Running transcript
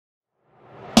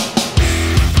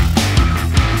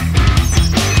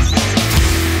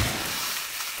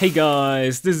Hey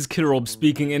guys, this is Kidrob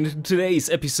speaking, and in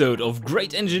today's episode of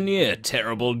Great Engineer,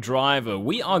 Terrible Driver,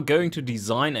 we are going to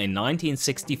design a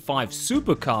 1965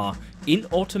 supercar in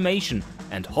automation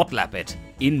and hot lap it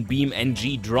in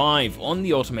BeamNG.drive on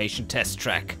the automation test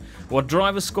track. What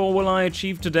driver score will I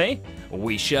achieve today?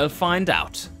 We shall find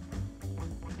out.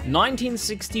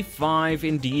 1965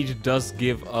 indeed does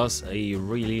give us a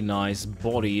really nice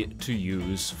body to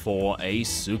use for a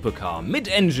supercar.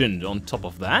 Mid-engined on top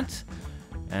of that.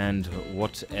 And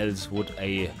what else would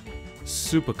a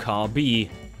supercar be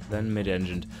than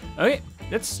mid-engined? Okay,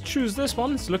 let's choose this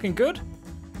one. It's looking good.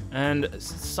 And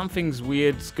something's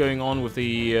weird going on with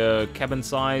the cabin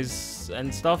size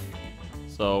and stuff.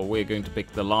 So we're going to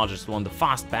pick the largest one, the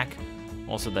fastback.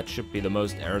 Also, that should be the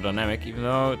most aerodynamic, even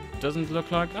though it doesn't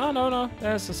look like... Oh, no,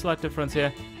 there's a slight difference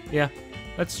here. Yeah,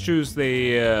 let's choose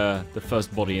the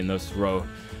first body in this row.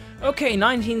 Okay,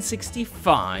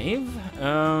 1965.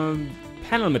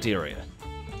 Panel material.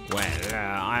 Well,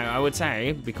 I would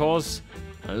say because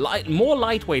more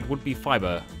lightweight would be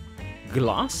fiber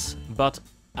glass, but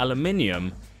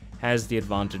aluminium has the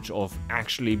advantage of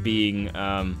actually being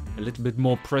a little bit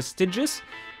more prestigious.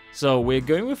 So we're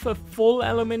going with a full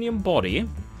aluminium body,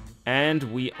 and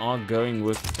we are going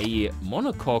with a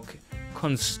monocoque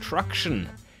construction.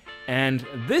 And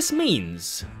this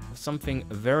means something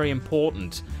very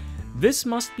important. This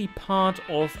must be part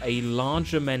of a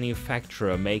larger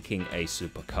manufacturer making a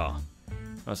supercar.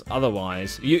 Because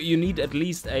otherwise, you need at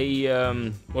least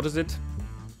a, what is it?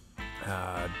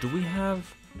 Do we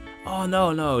have... Oh,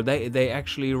 no, they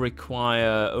actually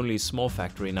require only a small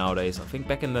factory nowadays. I think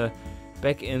back in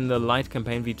the light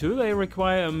campaign V2, they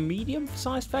require a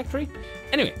medium-sized factory.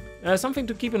 Anyway, something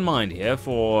to keep in mind here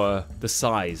for the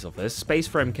size of this. Space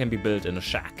frame can be built in a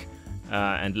shack,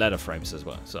 and ladder frames as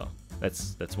well, so...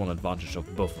 That's one advantage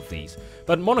of both of these.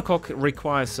 But monocoque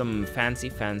requires some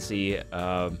fancy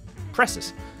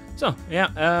presses. So,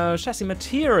 yeah, chassis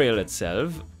material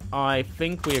itself, I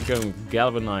think we are going with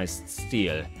galvanized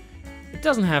steel. It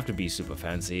doesn't have to be super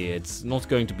fancy. It's not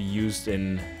going to be used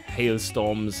in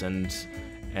hailstorms and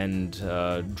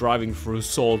driving through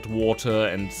salt water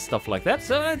and stuff like that.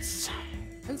 So it's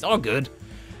all good.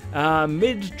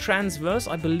 Mid-transverse,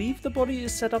 I believe the body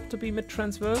is set up to be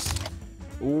mid-transverse.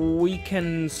 We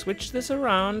can switch this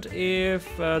around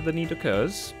if the need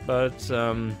occurs, but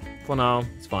for now,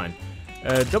 it's fine.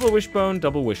 Double wishbone,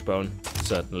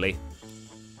 certainly.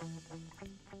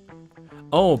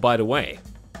 Oh, by the way,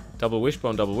 double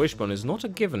wishbone is not a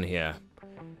given here.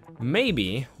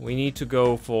 Maybe we need to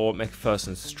go for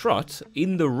McPherson's strut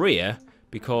in the rear,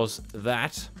 because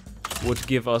that would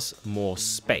give us more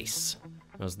space.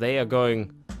 Because they are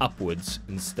going upwards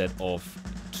instead of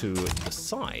to the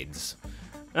sides.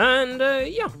 And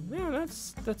yeah,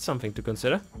 that's something to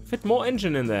consider. Fit more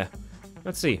engine in there.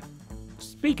 Let's see.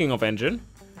 Speaking of engine,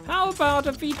 how about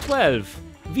a V12?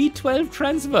 V12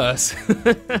 transverse.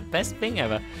 Best thing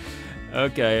ever.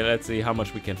 Okay, let's see how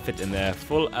much we can fit in there.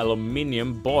 Full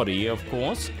aluminium body, of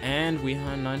course, and we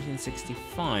are in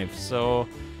 1965. So,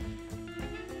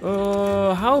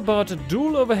 how about a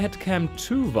dual overhead cam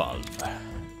 2 valve?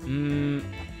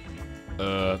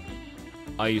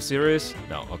 Are you serious?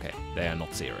 No, okay, they are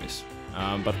not serious.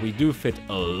 But we do fit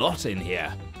a lot in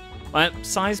here.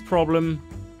 Size problem?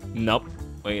 Nope,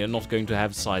 we are not going to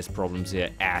have size problems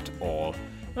here at all.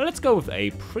 Now let's go with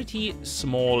a pretty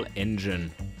small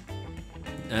engine.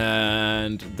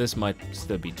 And this might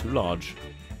still be too large.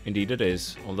 Indeed it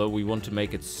is, although we want to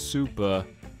make it super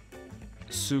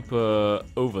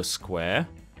over square.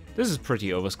 This is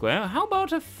pretty over square. How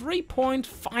about a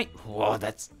 3.5? Whoa,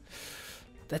 that's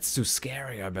too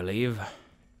scary, I believe.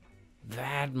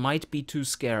 That might be too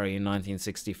scary in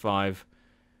 1965.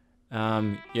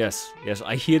 Yes,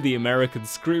 I hear the Americans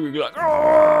screaming like,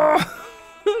 "Oh,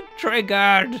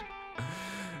 triggered!"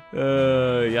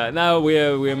 Yeah, now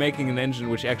we're making an engine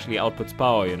which actually outputs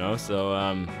power, you know. So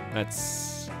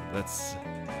that's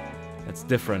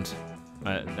different.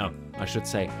 No, I should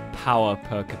say power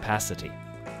per capacity.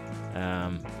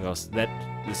 Because that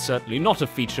is certainly not a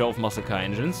feature of muscle car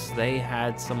engines. They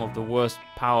had some of the worst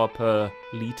power per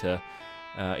liter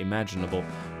imaginable.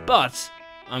 But,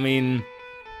 I mean,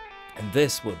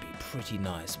 this would be pretty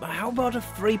nice. But how about a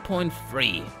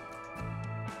 3.3?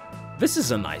 This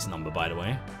is a nice number, by the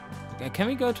way. Okay, can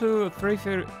we go to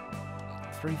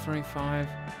 335?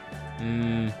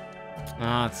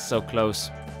 It's so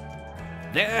close.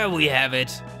 There we have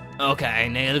it. Okay, I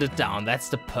nailed it down. That's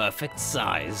the perfect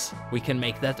size. We can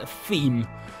make that a theme.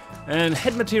 And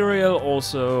head material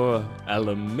also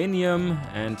aluminium.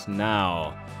 And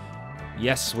now,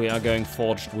 yes, we are going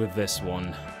forged with this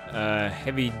one.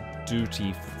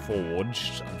 heavy-duty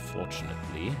forged,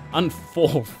 unfortunately.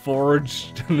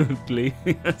 Unfortunately.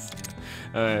 Yes.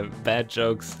 Bad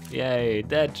jokes. Yay,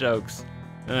 dad jokes.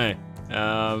 Alright,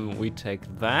 we take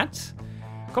that.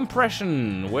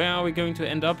 Compression, where are we going to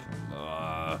end up?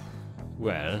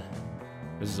 Well,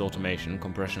 this is automation.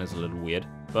 Compression is a little weird.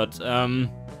 But,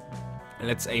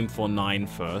 let's aim for 9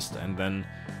 first, and then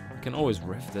we can always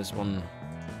rev this one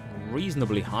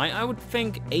reasonably high. I would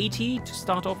think 80 to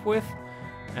start off with,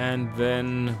 and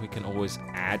then we can always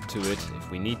add to it if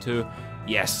we need to.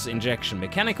 Yes, injection.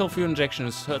 Mechanical fuel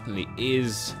injection certainly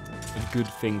is a good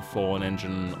thing for an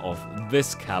engine of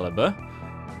this caliber.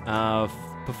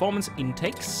 Performance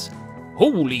intakes.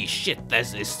 Holy shit,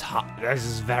 this is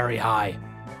very high.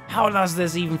 How does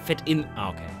this even fit in?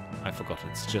 Okay, I forgot.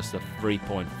 It's just a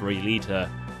 3.3 liter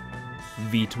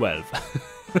V12.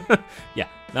 Yeah,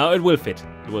 no, it will fit.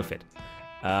 It will fit.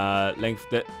 Length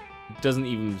that doesn't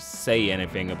even say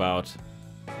anything about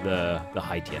the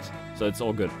height yet, so it's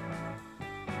all good.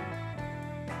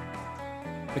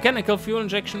 Mechanical fuel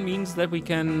injection means that we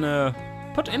can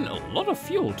put in a lot of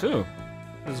fuel too.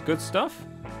 This is good stuff.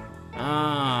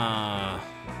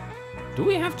 Do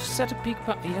we have to set a peak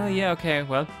power? Yeah, okay,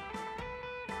 well.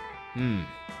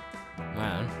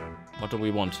 Well, what do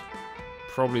we want?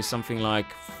 Probably something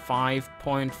like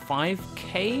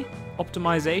 5.5k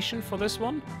optimization for this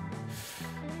one.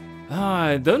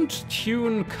 I don't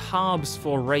tune carbs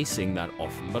for racing that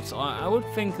often, but I would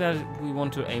think that we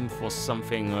want to aim for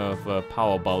something of a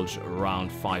power bulge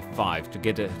around 5.5 to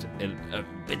get a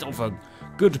bit of a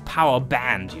good power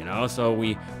band, you know? So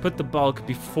we put the bulk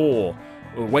before,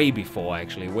 way before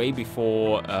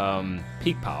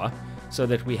peak power, so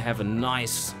that we have a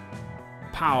nice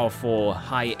powerful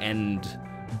high-end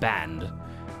band.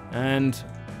 And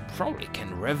probably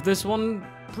can rev this one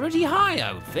pretty high,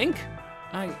 I would think.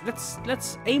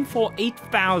 Let's aim for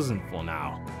 8,000 for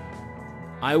now.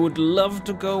 I would love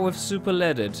to go with super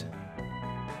leaded,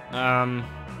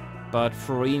 but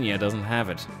Florinia doesn't have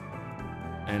it.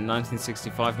 And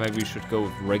 1965, maybe we should go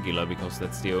with regular, because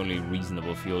that's the only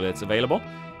reasonable fuel that's available.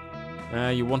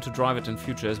 You want to drive it in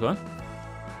future as well?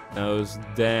 Those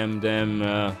damn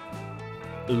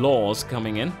laws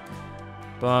coming in.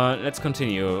 But let's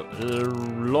continue.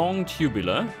 Long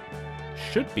tubular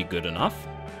should be good enough.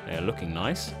 They're looking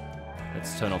nice.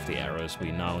 Let's turn off the arrows.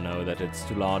 We now know that it's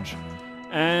too large.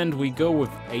 And we go with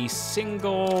a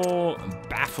single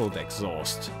baffled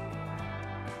exhaust.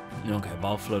 Okay,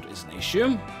 valve float is an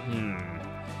issue.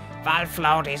 Valve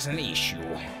float is an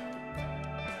issue.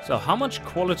 So how much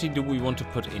quality do we want to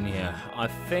put in here? I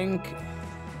think...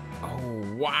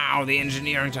 Oh, wow, the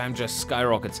engineering time just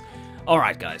skyrockets.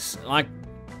 Alright, guys, like...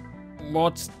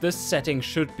 What this setting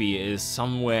should be is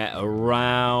somewhere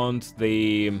around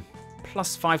the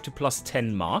 +5 to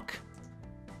 +10 mark.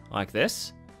 Like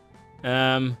this.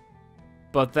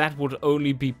 But that would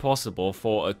only be possible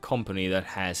for a company that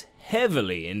has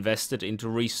heavily invested into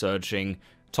researching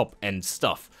top-end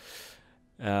stuff.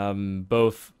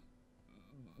 Both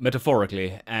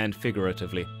metaphorically and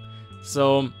figuratively.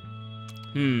 So,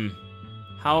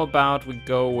 how about we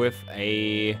go with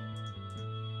a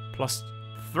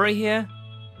 +3 here?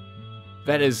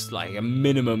 That is like a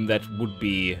minimum that would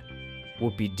be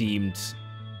deemed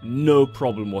no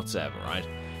problem whatsoever, right?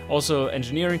 Also,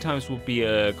 engineering times would be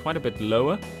quite a bit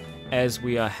lower, as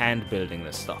we are hand building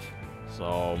this stuff.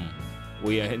 So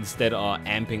we instead are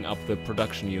amping up the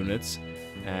production units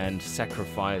and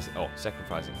sacrificing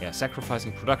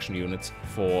production units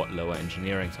for lower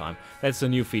engineering time. That's a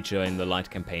new feature in the Light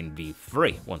Campaign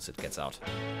V3 once it gets out.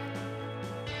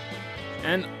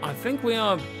 And I think we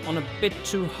are on a bit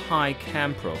too high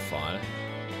cam profile.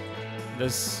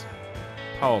 This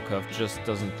power curve just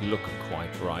doesn't look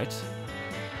quite right.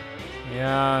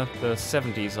 Yeah, the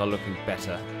 70s are looking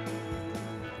better.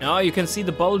 Now you can see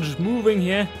the bulge moving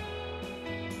here.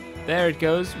 There it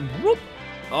goes. Whoop.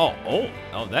 Oh,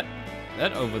 that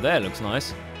over there looks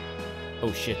nice.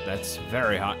 Oh shit, that's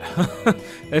very high.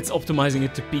 That's optimizing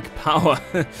it to peak power.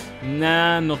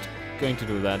 Nah, not going to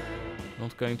do that.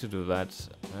 Not going to do that.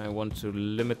 I want to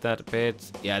limit that a bit.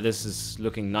 Yeah, this is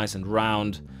looking nice and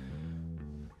round.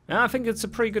 I think it's a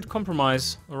pretty good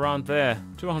compromise around there.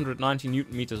 290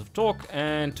 Newton meters of torque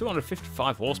and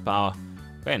 255 horsepower.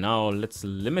 Okay, now let's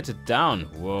limit it down.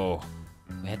 Whoa,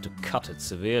 we had to cut it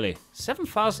severely.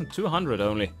 7,200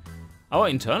 only. Our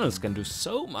internals can do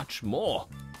so much more.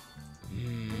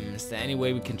 Is there any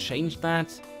way we can change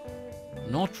that?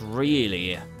 Not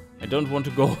really. I don't want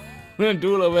to go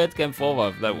dual overhead cam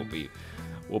forward. That would be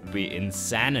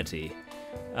insanity.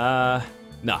 No,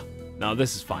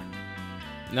 this is fine.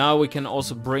 Now we can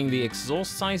also bring the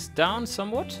exhaust size down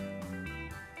somewhat.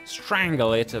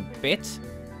 Strangle it a bit.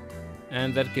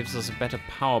 And that gives us a better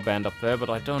power band up there, but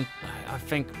I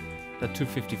think that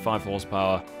 255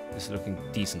 horsepower is looking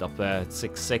decent up there at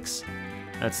 6.6.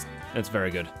 That's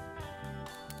very good.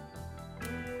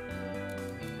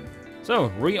 So,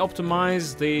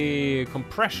 re-optimize the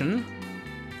compression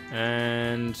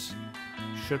and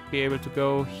should be able to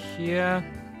go here.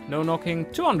 No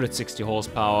knocking, 260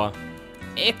 horsepower.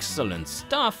 Excellent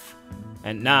stuff.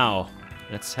 And now,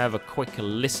 let's have a quick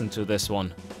listen to this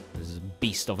one. This is a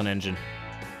beast of an engine.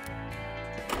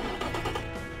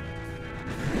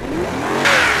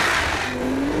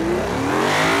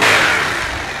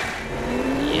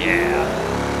 Yeah.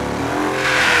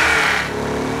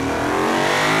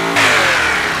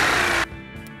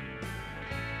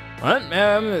 Well,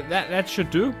 that should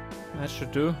do. That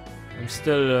should do. I'm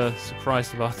still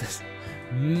surprised about this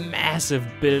massive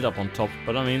build-up on top,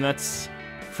 but I mean, that's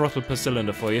throttle per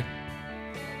cylinder for you.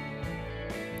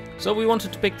 So we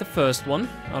wanted to pick the first one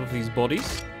out of these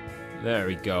bodies. There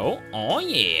we go. Oh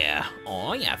yeah,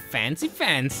 fancy,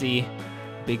 fancy.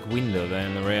 Big window there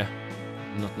in the rear.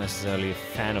 Not necessarily a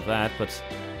fan of that, but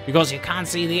because you can't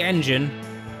see the engine.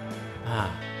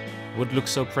 Would look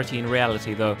so pretty in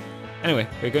reality though. Anyway,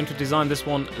 we're going to design this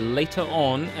one later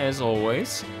on, as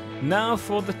always. Now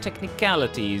for the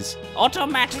technicalities.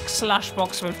 Automatic slush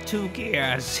box with 2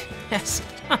 gears. Yes.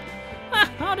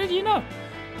 How did you know?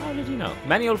 How did you know?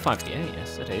 Manual 5 gear,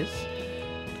 yes it is.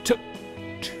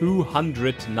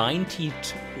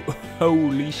 292.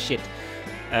 Holy shit.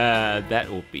 That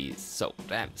will be so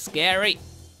damn scary.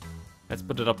 Let's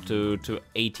put it up to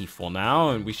 80 for now,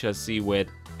 and we shall see where it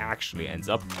actually ends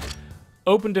up.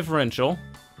 Open differential,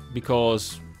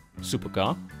 because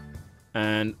supercar.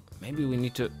 And maybe we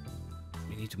need to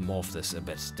morph this a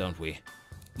bit, don't we?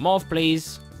 Morph,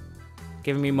 please.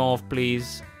 Give me morph,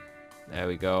 please. There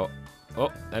we go.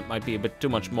 Oh, that might be a bit too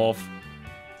much morph.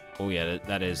 Oh yeah,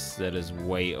 that is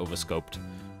way overscoped.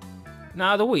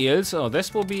 Now the wheels. Oh,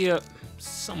 this will be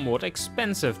somewhat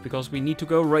expensive because we need to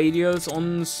go radials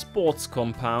on sports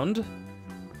compound.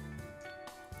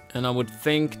 And I would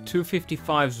think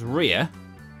 255's rear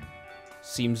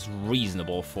seems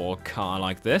reasonable for a car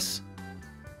like this.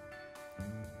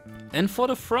 And for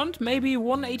the front, maybe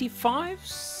 185,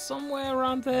 somewhere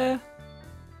around there.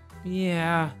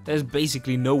 Yeah, there's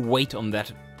basically no weight on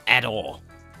that at all.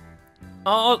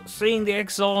 Oh, seeing the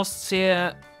exhausts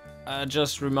here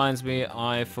just reminds me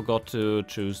I forgot to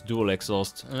choose dual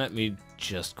exhaust. Let me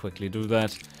just quickly do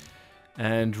that.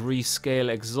 And rescale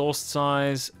exhaust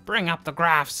size. Bring up the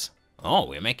graphs. Oh,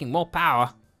 we're making more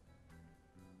power.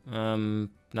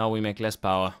 Now we make less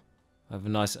power. I have a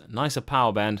nicer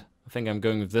power band. I think I'm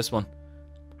going with this one.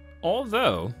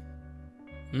 Although,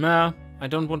 no, I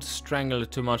don't want to strangle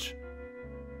it too much.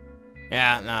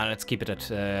 Yeah, no, let's keep it at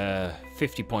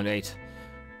 50.8.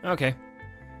 Okay.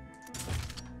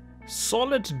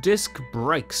 Solid disc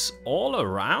brakes all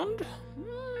around?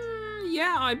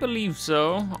 Yeah, I believe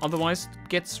so. Otherwise, it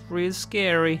gets real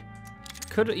scary.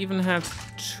 Could even have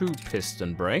 2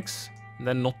 piston brakes.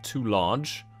 They're not too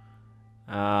large.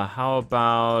 How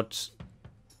about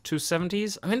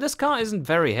 270s? I mean, this car isn't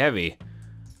very heavy.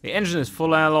 The engine is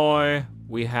full alloy.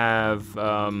 We have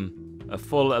a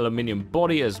full aluminium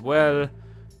body as well.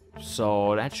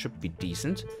 So that should be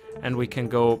decent. And we can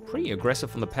go pretty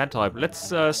aggressive on the pad type. Let's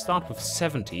start with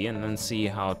 70 and then see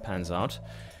how it pans out.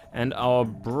 And our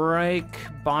brake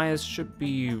bias should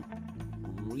be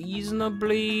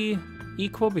reasonably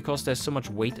equal because there's so much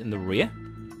weight in the rear.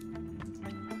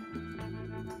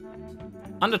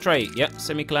 Under tray, yep,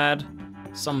 semi-clad.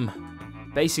 Some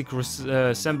basic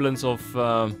semblance of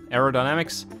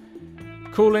aerodynamics.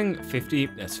 Cooling, 50,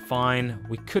 that's fine.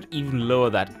 We could even lower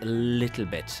that a little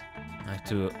bit. Like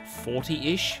to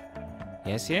 40-ish.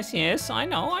 Yes, yes, yes, I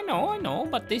know.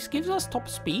 But this gives us top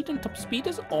speed, and top speed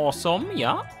is awesome,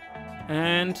 yeah.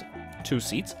 And 2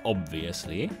 seats,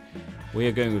 obviously. We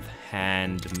are going with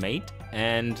handmade,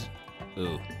 and...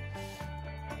 Oh.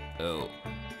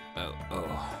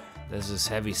 This is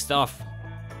heavy stuff.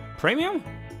 Premium?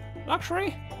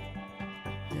 Luxury?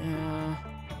 Yeah,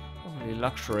 probably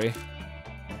luxury.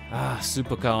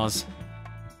 Supercars.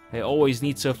 They always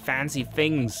need so fancy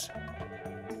things.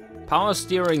 Power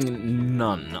steering,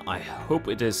 none. I hope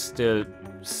it is still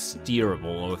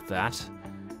steerable with that,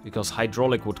 because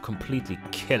hydraulic would completely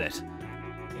kill it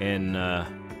in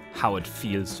how it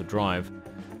feels to drive.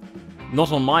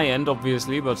 Not on my end,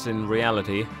 obviously, but in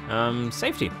reality.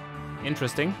 Safety.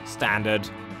 Interesting. Standard.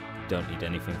 Don't need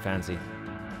anything fancy.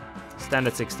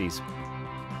 Standard 60s.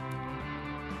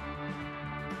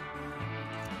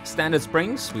 Standard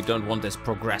springs. We don't want this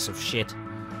progressive shit.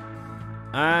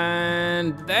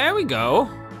 And there we go.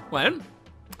 Well,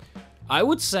 I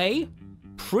would say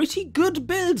pretty good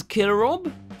build, Killrob,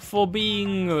 for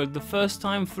being the first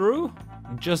time through.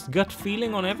 Just gut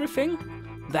feeling on everything.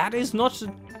 That is not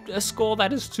a score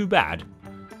that is too bad.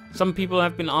 Some people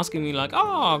have been asking me like,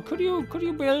 oh, could you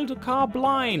build a car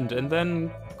blind and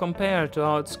then compare to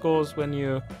how it scores when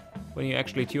you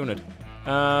actually tune it?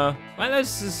 Well,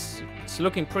 it's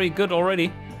looking pretty good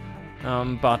already.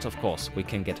 But of course, we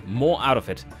can get more out of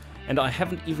it. And I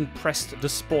haven't even pressed the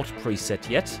sport preset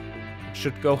yet. It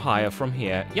should go higher from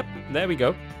here. Yep, there we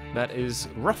go. That is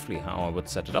roughly how I would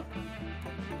set it up.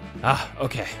 Ah,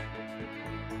 okay.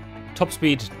 Top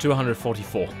speed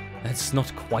 244. That's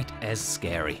not quite as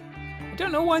scary. I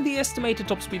don't know why the estimated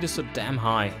top speed is so damn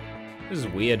high. This is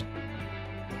weird.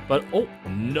 But, oh,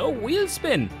 no wheel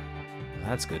spin.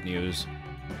 That's good news.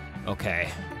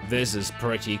 Okay, this is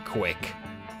pretty quick.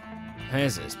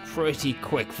 This is pretty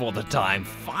quick for the time.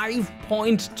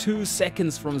 5.2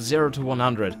 seconds from 0 to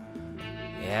 100.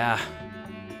 Yeah,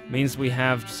 means we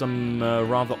have some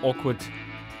rather awkward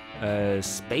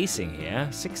spacing here.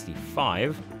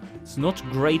 65. It's not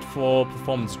great for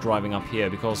performance driving up here,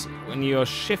 because when you're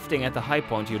shifting at the high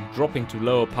point, you're dropping to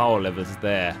lower power levels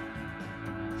there.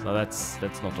 So that's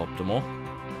not optimal.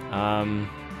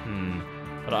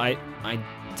 But I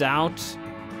doubt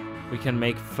we can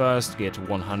make first gear to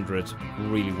 100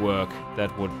 really work.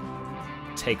 That would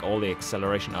take all the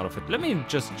acceleration out of it. Let me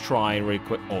just try really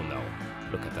quick. Oh no,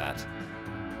 look at that.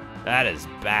 That is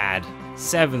bad.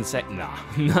 7 seconds. Nah.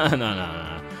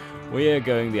 No. We are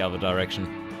going the other direction.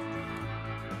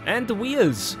 And the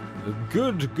wheels.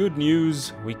 Good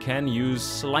news. We can use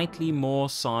slightly more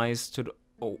size to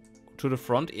the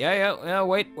front. Yeah.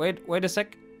 Wait a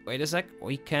sec.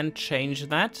 We can change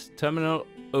that. Terminal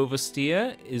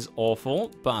oversteer is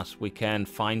awful, but we can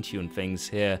fine-tune things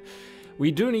here.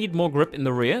 We do need more grip in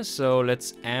the rear, so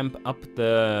let's amp up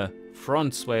the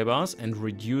front sway bars and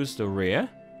reduce the rear.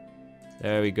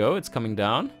 There we go. It's coming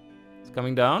down.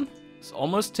 It's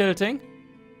almost tilting.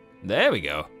 There we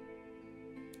go.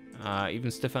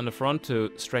 Even stiffer in the front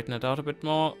to straighten it out a bit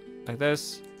more. Like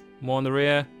this. More in the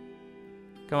rear.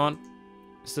 Come on.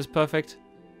 Is this perfect?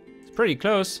 It's pretty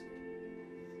close.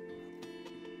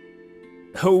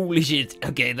 Holy shit.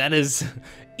 Okay, that is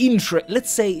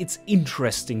let's say it's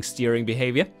interesting steering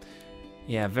behavior.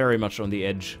 Yeah, very much on the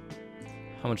edge.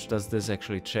 How much does this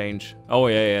actually change? Oh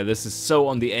yeah, this is so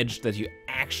on the edge that you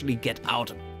actually get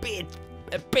out a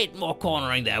bit more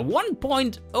cornering there.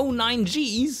 1.09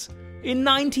 Gs in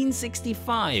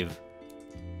 1965.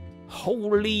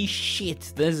 Holy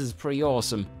shit, this is pretty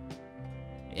awesome.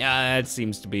 Yeah, that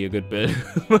seems to be a good build.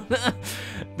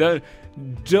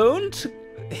 Don't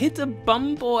hit a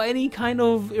bump or any kind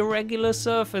of irregular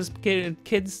surface,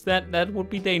 kids. That would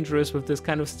be dangerous with this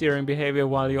kind of steering behavior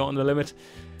while you're on the limit.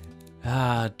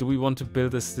 Do we want to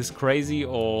build this crazy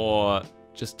or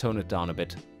just tone it down a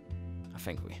bit? I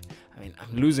mean,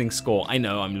 I'm losing score. I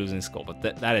know I'm losing score, but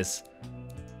that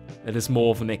is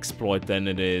more of an exploit than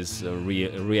it is a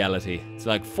reality. It's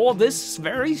like, for this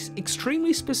very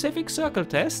extremely specific circle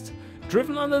test,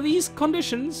 driven under these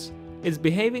conditions, it's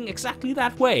behaving exactly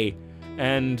that way,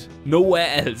 and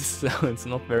nowhere else. So it's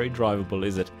not very drivable,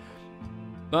 is it?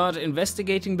 But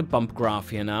investigating the bump graph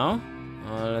here now.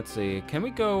 Let's see, can we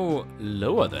go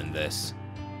lower than this?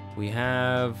 We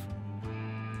have...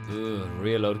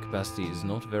 rear load capacity is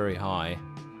not very high.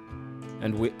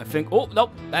 And I think... Oh, no,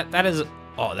 that is...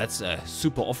 Oh, that's a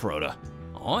super off-roader.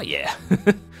 Oh, yeah.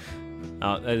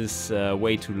 That is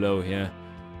way too low here.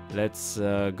 Let's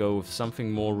go with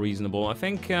something more reasonable. I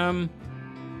think...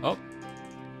 Oh,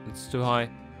 it's too high.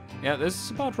 Yeah, this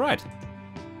is about right.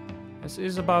 This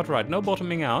is about right. No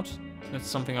bottoming out. That's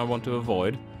something I want to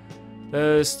avoid.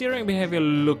 The steering behavior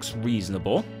looks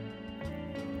reasonable.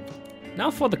 Now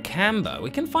for the camber, we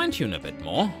can fine-tune a bit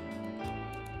more.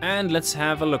 And let's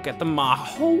have a look at the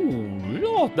oh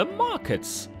lord, the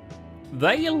markets.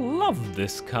 They love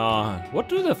this car. What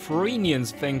do the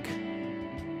Farinians think?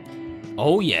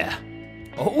 Oh yeah,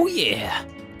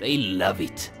 they love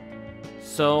it.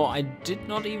 So I did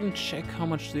not even check how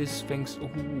much these things...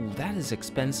 Ooh, that is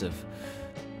expensive.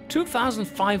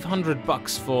 2,500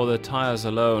 bucks for the tires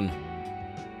alone.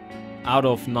 Out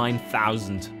of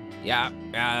 9,000. Yeah,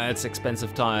 that's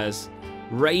expensive tires.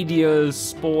 Radial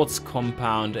sports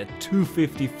compound at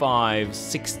 255,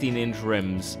 16-inch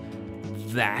rims.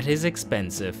 That is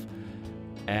expensive.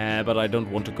 But I don't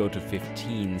want to go to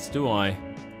 15s, do I?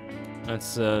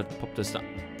 Let's pop this down.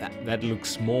 That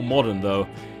looks more modern though.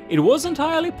 It was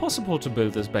entirely possible to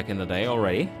build this back in the day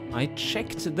already. I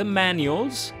checked the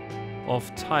manuals.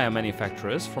 of tire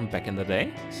manufacturers from back in the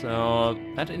day. So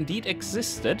that indeed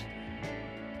existed.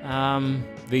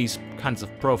 These kinds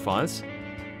of profiles.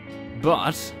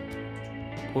 But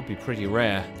it would be pretty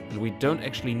rare. And we don't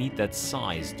actually need that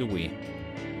size, do we?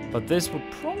 But this would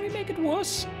probably make it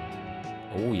worse.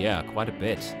 Oh yeah, quite a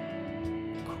bit.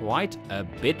 Quite a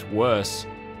bit worse.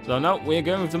 So no, we're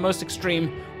going with the most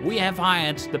extreme. We have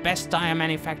hired the best tire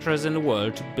manufacturers in the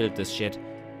world to build this shit.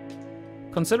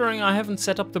 Considering I haven't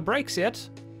set up the brakes yet,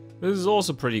 this is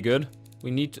also pretty good.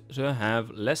 We need to have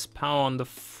less power on the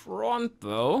front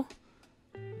though.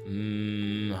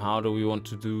 How do we want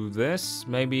to do this?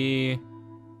 Maybe...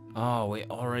 Oh, we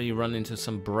already run into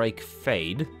some brake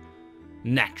fade.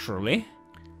 Naturally.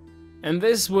 And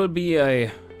this will be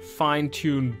a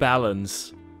fine-tuned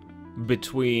balance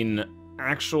between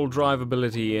actual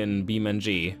drivability in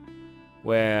BeamNG,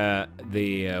 where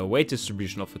the weight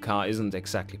distribution of the car isn't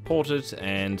exactly ported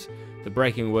and the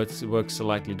braking works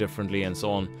slightly differently and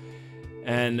so on.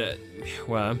 And,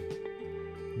 well,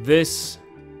 this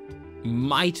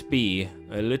might be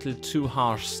a little too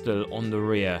harsh still on the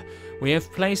rear. We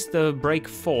have placed the brake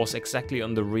force exactly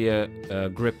on the rear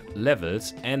grip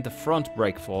levels and the front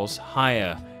brake force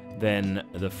higher than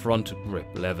the front grip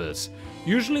levels.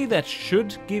 Usually that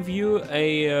should give you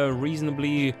a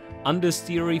reasonably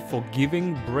understeery,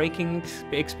 forgiving braking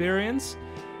experience,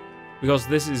 because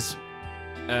this is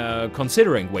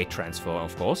considering weight transfer,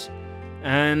 of course.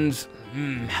 And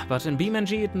but in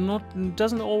BeamNG it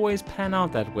doesn't always pan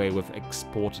out that way with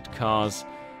exported cars.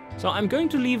 So I'm going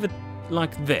to leave it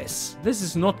like this. This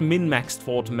is not min-maxed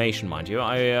for automation, mind you.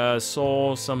 I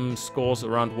saw some scores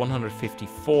around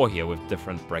 154 here with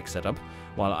different brake setup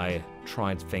while I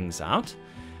tried things out.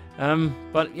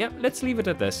 But yeah, let's leave it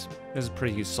at this. This is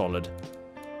pretty solid.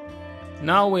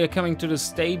 Now we're coming to the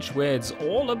stage where it's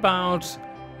all about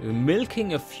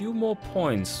milking a few more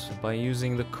points by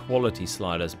using the quality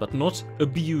sliders, but not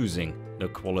abusing the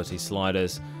quality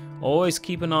sliders. Always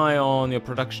keep an eye on your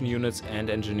production units and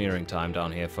engineering time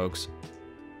down here, folks.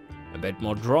 A bit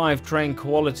more drivetrain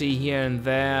quality here and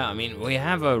there. I mean, we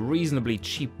have a reasonably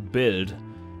cheap build,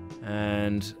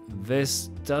 and this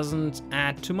doesn't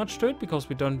add too much to it because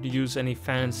we don't use any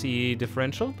fancy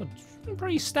differential, but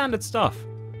pretty standard stuff.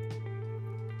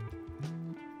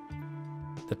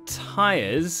 The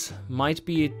tires might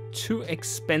be too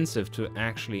expensive to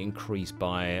actually increase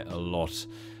by a lot.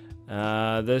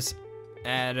 This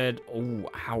added... Oh,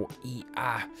 ow,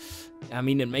 I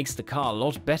mean, it makes the car a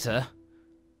lot better.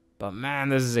 But man,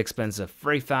 this is expensive.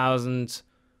 3,000,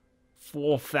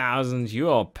 4,000. You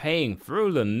are paying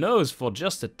through the nose for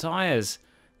just the tires.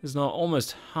 This is not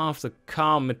almost half the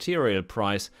car material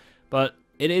price. But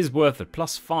it is worth it.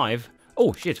 +5.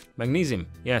 Oh, shit. Magnesium.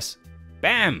 Yes.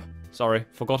 Bam! Sorry,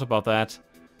 forgot about that.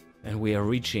 And we are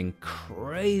reaching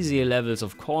crazy levels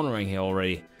of cornering here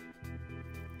already.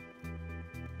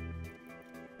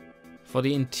 For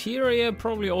the interior,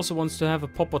 probably also wants to have a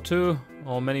pop or two,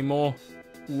 or many more.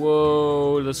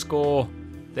 Whoa, the score.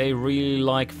 They really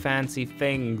like fancy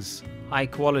things. High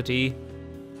quality.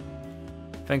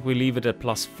 I think we leave it at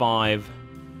 +5.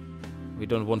 We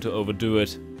don't want to overdo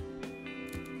it.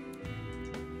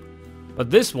 But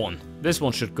this one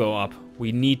should go up.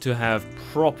 We need to have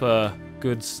proper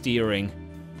good steering.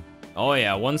 Oh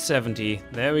yeah, 170.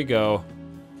 There we go.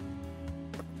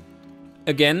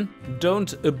 Again,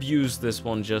 don't abuse this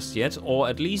one just yet, or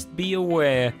at least be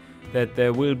aware that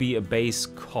there will be a base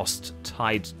cost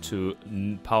tied to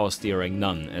power steering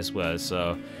none as well,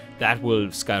 so that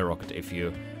will skyrocket if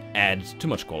you add too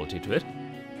much quality to it.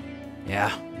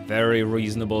 Yeah, very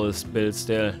reasonable this build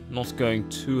still, not going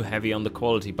too heavy on the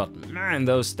quality, but man,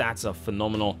 those stats are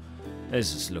phenomenal.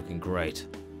 This is looking great.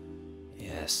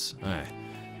 Yes,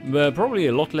 but probably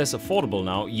a lot less affordable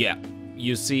now. Yeah,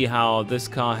 you see how this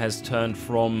car has turned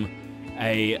from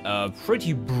a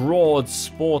pretty broad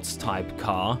sports type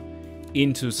car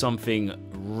into something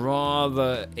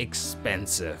rather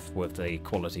expensive with the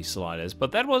quality sliders.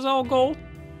 But that was our goal.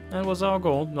 That was our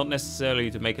goal. Not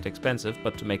necessarily to make it expensive,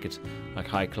 but to make it like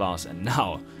high class. And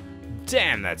now,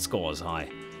 damn, that score is high.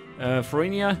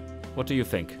 Farina, what do you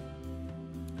think?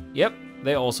 Yep,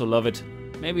 they also love it.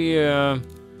 Maybe,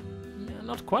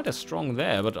 not quite as strong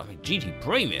there, but I mean, GT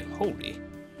Premium,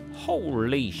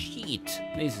 holy shit,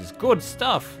 this is good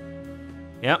stuff.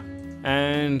 Yep,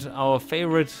 and our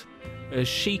favorite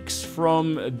sheiks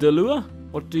from Delure,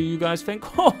 what do you guys think?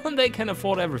 Oh, they can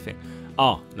afford everything.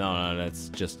 Oh, no, that's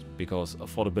just because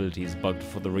affordability is bugged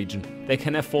for the region. They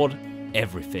can afford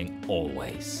everything,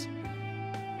 always.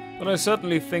 But I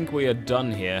certainly think we are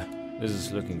done here. This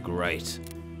is looking great.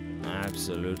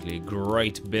 Absolutely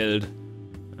great build.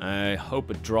 I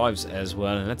hope it drives as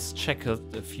well. Let's check a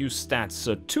few stats.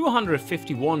 So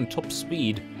 251 top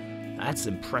speed. That's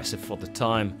impressive for the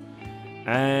time.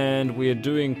 And we're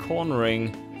doing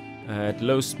cornering at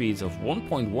low speeds of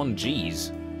 1.1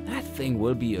 Gs. That thing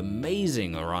will be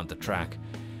amazing around the track.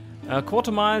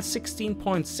 Quarter mile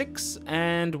 16.6,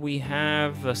 and we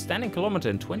have a standing kilometer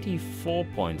in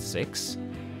 24.6.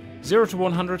 0 to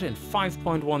 100 in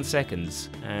 5.1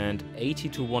 seconds, and 80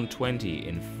 to 120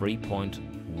 in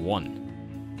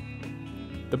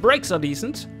 3.1. The brakes are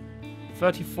decent.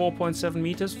 34.7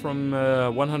 meters from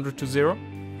 100 to 0.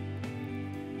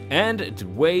 And it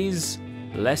weighs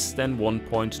less than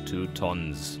 1.2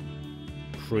 tons.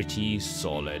 Pretty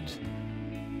solid.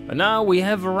 But now we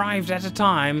have arrived at a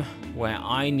time where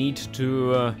I need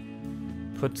to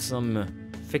put some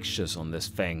fixtures on this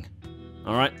thing.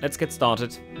 Alright, let's get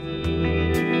started.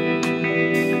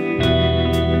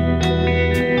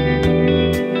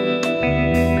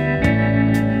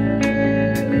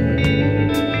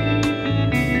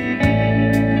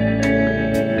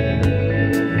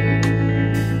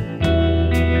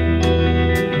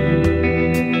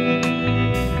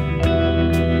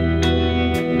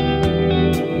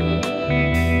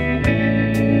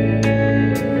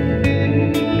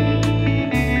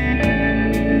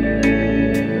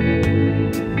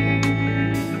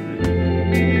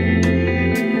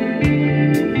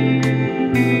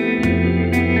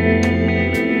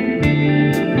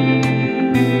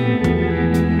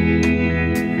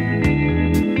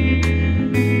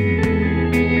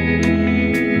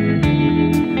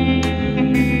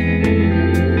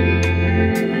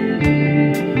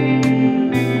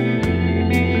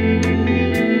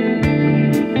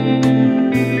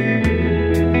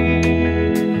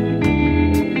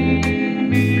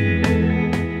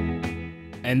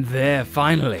 And there,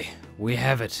 finally, we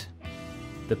have it.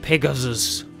 The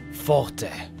Pegasus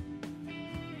Forte.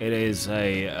 It is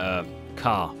a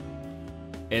car.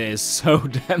 It is so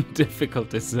damn difficult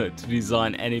to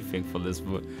design anything for this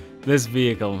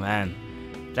vehicle, man.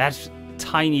 That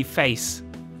tiny face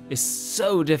is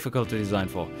so difficult to design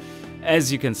for.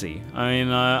 As you can see, I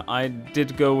mean, I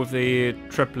did go with the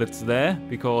triplets there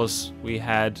because we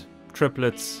had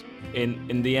triplets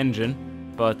in the engine,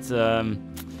 but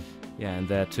yeah, and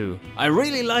there too. I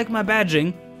really like my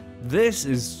badging. This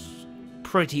is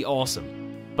pretty awesome.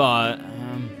 But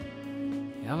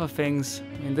the other things,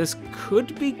 I mean, this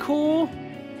could be cool.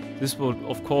 This will,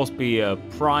 of course, be a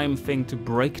prime thing to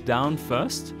break down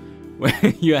first, where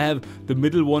you have the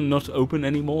middle one not open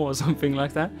anymore or something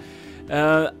like that.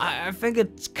 I think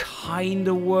it kind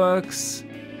of works.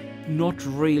 Not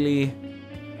really.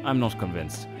 I'm not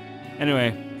convinced.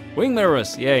 Anyway, wing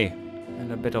mirrors, yay. And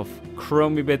a bit of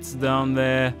chromey bits down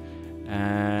there.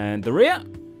 And the rear,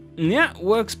 yeah,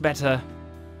 works better.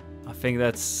 I think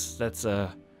that's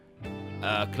a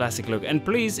classic look. And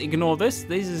please ignore this.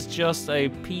 This is just a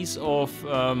piece of...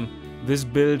 this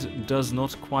build does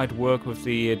not quite work with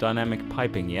the dynamic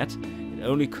piping yet. It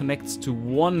only connects to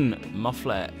one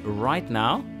muffler right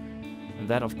now. And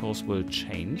that, of course, will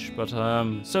change. But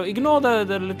so ignore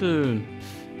the little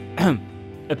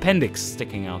appendix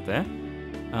sticking out there.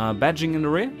 Badging in the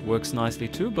rear works nicely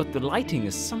too, but the lighting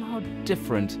is somehow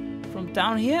different. From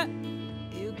down here,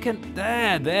 you can...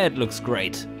 There it looks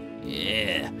great.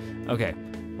 Yeah. Okay,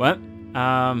 well,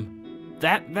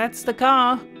 that's the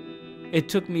car. It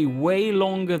took me way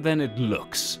longer than it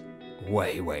looks.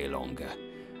 Way longer.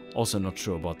 Also not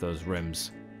sure about those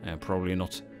rims. Probably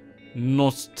not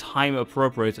time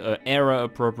appropriate, era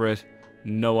appropriate.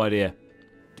 No idea.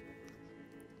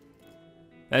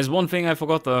 There's one thing I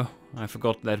forgot though. I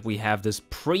forgot that we have this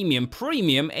premium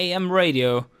AM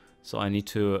radio. So I need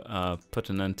to put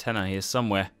an antenna here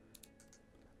somewhere.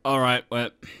 Alright, well...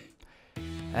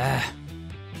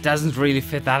 doesn't really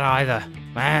fit that either.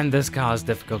 Man, this car is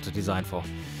difficult to design for.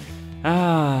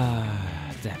 Damn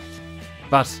it.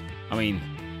 But, I mean,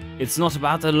 it's not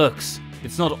about the looks.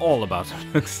 It's not all about the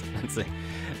looks, let's say.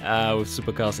 With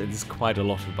supercars, it is quite a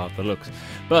lot about the looks.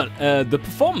 But the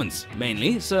performance,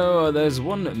 mainly. So there's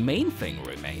one main thing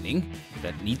remaining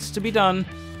that needs to be done.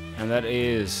 And that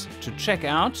is to check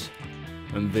out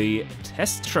the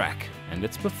test track and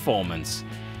its performance.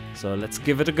 So let's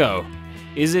give it a go.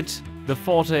 Is it the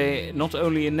Forte not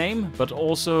only in name, but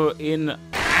also in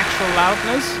actual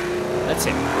loudness? Let's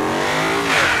see.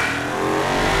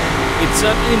 It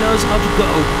certainly knows how to go.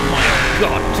 My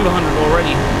god, 200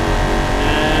 already.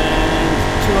 And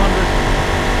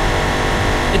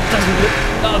 200. It doesn't lift.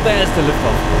 Oh, there's the lift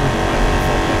off.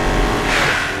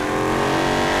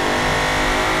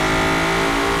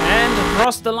 And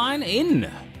across the line in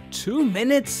 2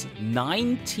 minutes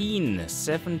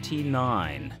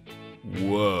 19:79.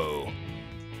 Whoa.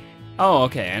 Oh,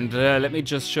 okay, and let me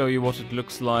just show you what it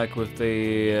looks like with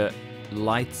the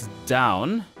lights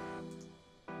down,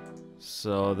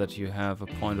 so that you have a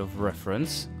point of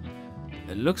reference.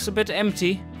 It looks a bit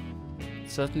empty.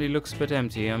 It certainly looks a bit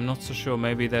empty. I'm not so sure.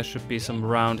 Maybe there should be some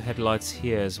round headlights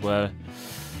here as well.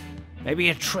 Maybe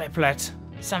a triplet.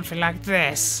 Something like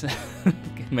this.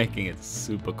 Making it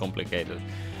super complicated.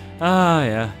 Ah,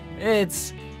 yeah.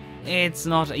 It's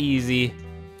not easy.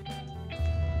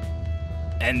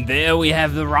 And there we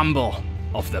have the rumble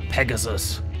of the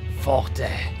Pegasus Forte.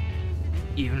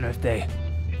 Even if they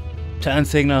turn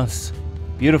signals.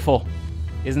 Beautiful,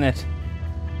 isn't it?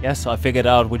 Yes, I figured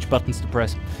out which buttons to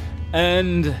press.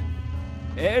 And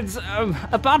it's,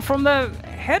 apart from the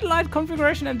headlight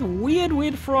configuration and the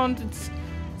weird front, it's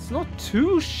not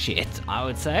too shit, I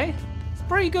would say. It's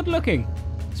pretty good looking,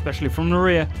 especially from the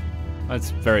rear. It's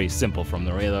very simple from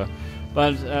the rear though.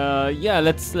 But yeah,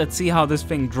 let's see how this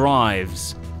thing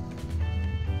drives.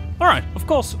 Alright, of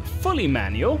course, fully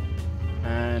manual.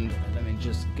 And let me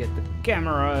just get the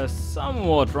camera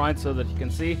somewhat right so that you can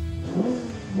see.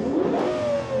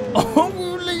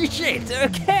 Holy shit,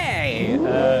 okay!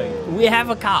 We have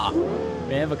a car.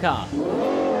 We have a car.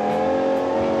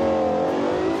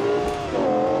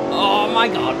 Oh my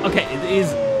god, okay, it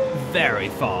is very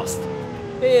fast.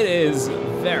 It is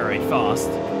very fast.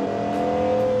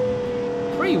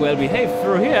 Pretty well behaved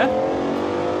through here.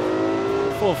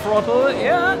 Full throttle,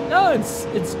 yeah, no,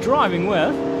 it's driving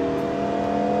well.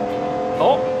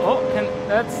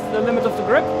 That's the limit of the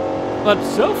grip. But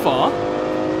so far,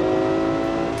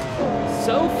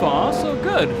 so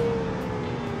good.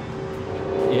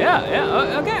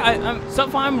 Yeah, okay, so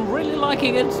far I'm really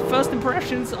liking it. First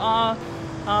impressions are,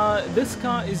 this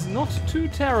car is not too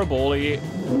terribly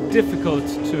difficult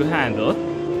to handle.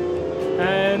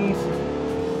 And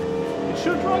it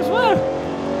sure drives well.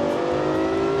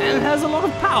 And it has a lot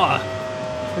of power.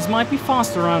 This might be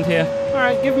fast around here.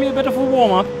 Alright, give me a bit of a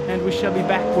warm-up, and we shall be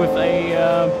back with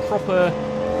a proper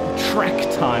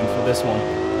track time for this one.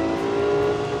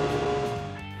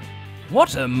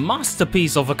 What a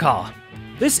masterpiece of a car!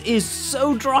 This is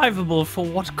so drivable for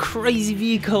what crazy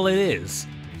vehicle it is.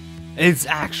 It's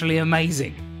actually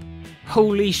amazing.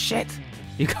 Holy shit!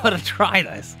 You gotta try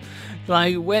this.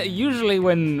 Like, usually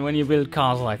when you build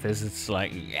cars like this, it's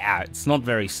like, yeah, it's not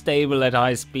very stable at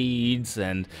high speeds,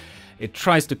 and it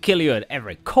tries to kill you at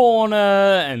every corner,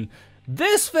 and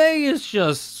this thing is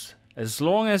just, as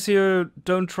long as you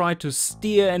don't try to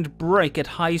steer and brake at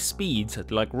high speeds, at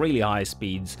like really high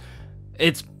speeds,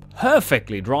 it's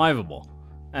perfectly drivable.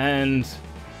 And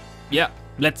yeah,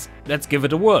 let's give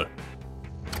it a whirl.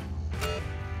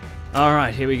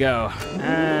 Alright, here we go.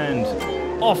 And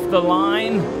off the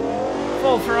line,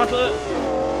 full throttle,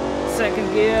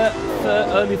 second gear,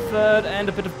 early third, and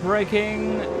a bit of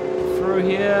braking through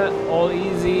here. All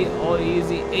easy,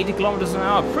 80 kilometers an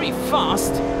hour, pretty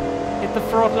fast. Hit the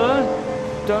throttle,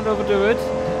 don't overdo it.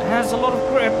 It has a lot of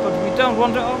grip, but we don't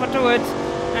want to overdo it.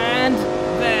 And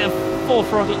there, full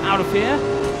throttle out of here.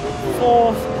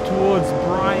 Fourth towards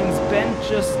Brian's Bend,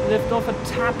 just lift off a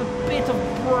tap, a bit of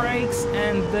brakes,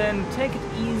 and then take it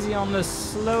easy on the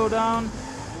slowdown.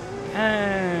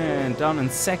 And down in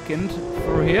second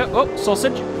through here. Oh,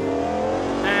 sausage.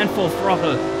 And full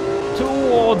throttle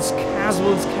towards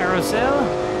Caswell's Carousel.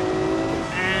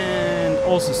 And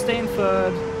also stay in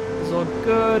third. It's all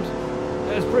good.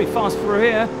 It's pretty fast through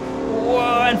here.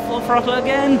 Whoa, and full throttle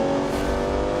again.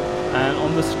 And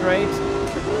on the straight.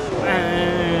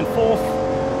 And fourth.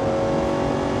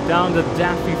 Down the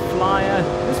Daffy Flyer.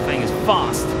 This thing is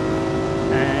fast.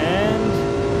 And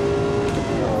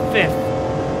fifth.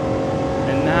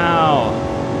 And now,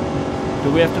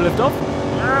 do we have to lift off?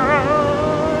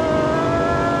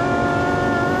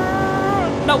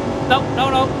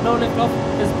 No lift off.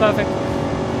 This is perfect.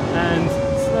 And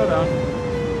slow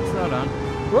down.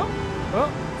 Whoa,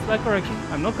 slight correction.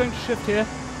 I'm not going to shift here.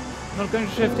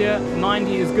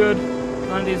 90 is good.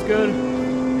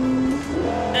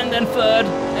 And then third,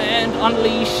 and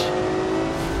unleash.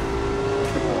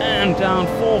 And down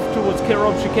fourth towards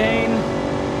Kirov Chicane.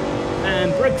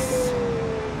 And brakes.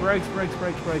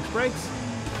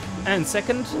 And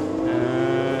second.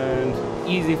 And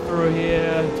easy through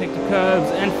here. Take the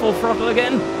curbs and full throttle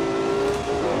again.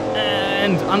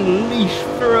 And unleash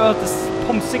throughout this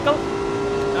pomsicle.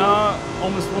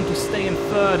 Almost want to stay in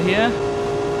third here.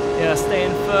 Yeah, stay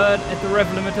in third at the rev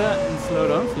limiter. And slow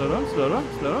down.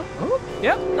 Oh,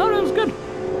 yeah, no, that was good.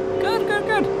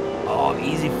 Good. Oh,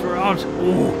 easy throughout.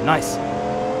 Ooh, nice.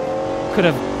 Could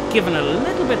have given a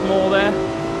little bit more there.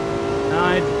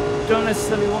 I don't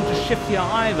necessarily want to shift here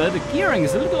either. The gearing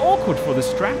is a little awkward for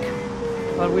this track.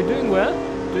 but we're doing well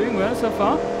so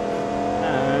far.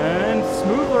 And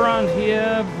smooth around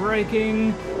here,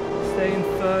 braking, stay in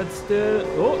third still.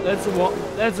 Oh, that's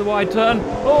a wide turn.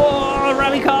 Oh,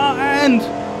 rally car and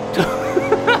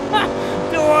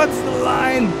towards the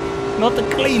line. Not the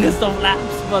cleanest of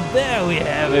laps, but there we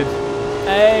have it.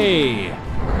 Hey,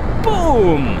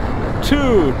 boom,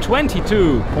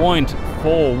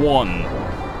 2:22.41.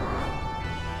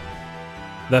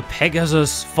 The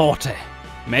Pegasus Forte.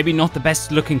 Maybe not the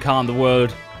best looking car in the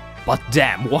world, but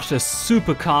damn, what a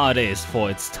supercar it is for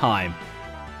its time.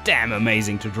 Damn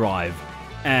amazing to drive.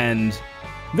 And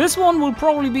this one will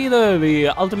probably be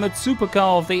the ultimate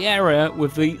supercar of the era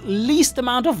with the least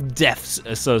amount of deaths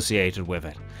associated with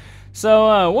it.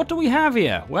 So what do we have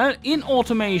here? Well, in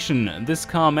automation, this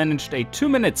car managed a 2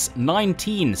 minutes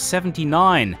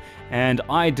 19.79, and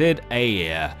I did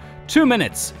a 2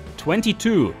 minutes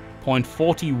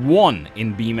 22.41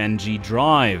 in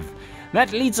BeamNG.drive.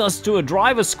 That leads us to a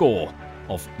driver score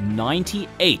of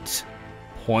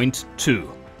 98.2.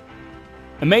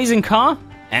 Amazing car,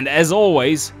 and as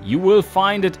always, you will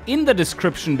find it in the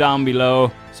description down below,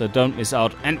 so don't miss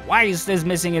out. And why is this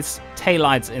missing its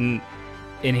taillights in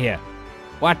here?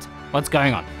 What's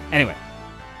going on? Anyway,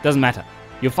 doesn't matter.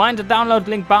 You'll find the download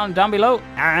link down below,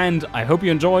 and I hope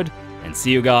you enjoyed, and see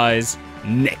you guys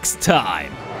next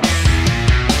time.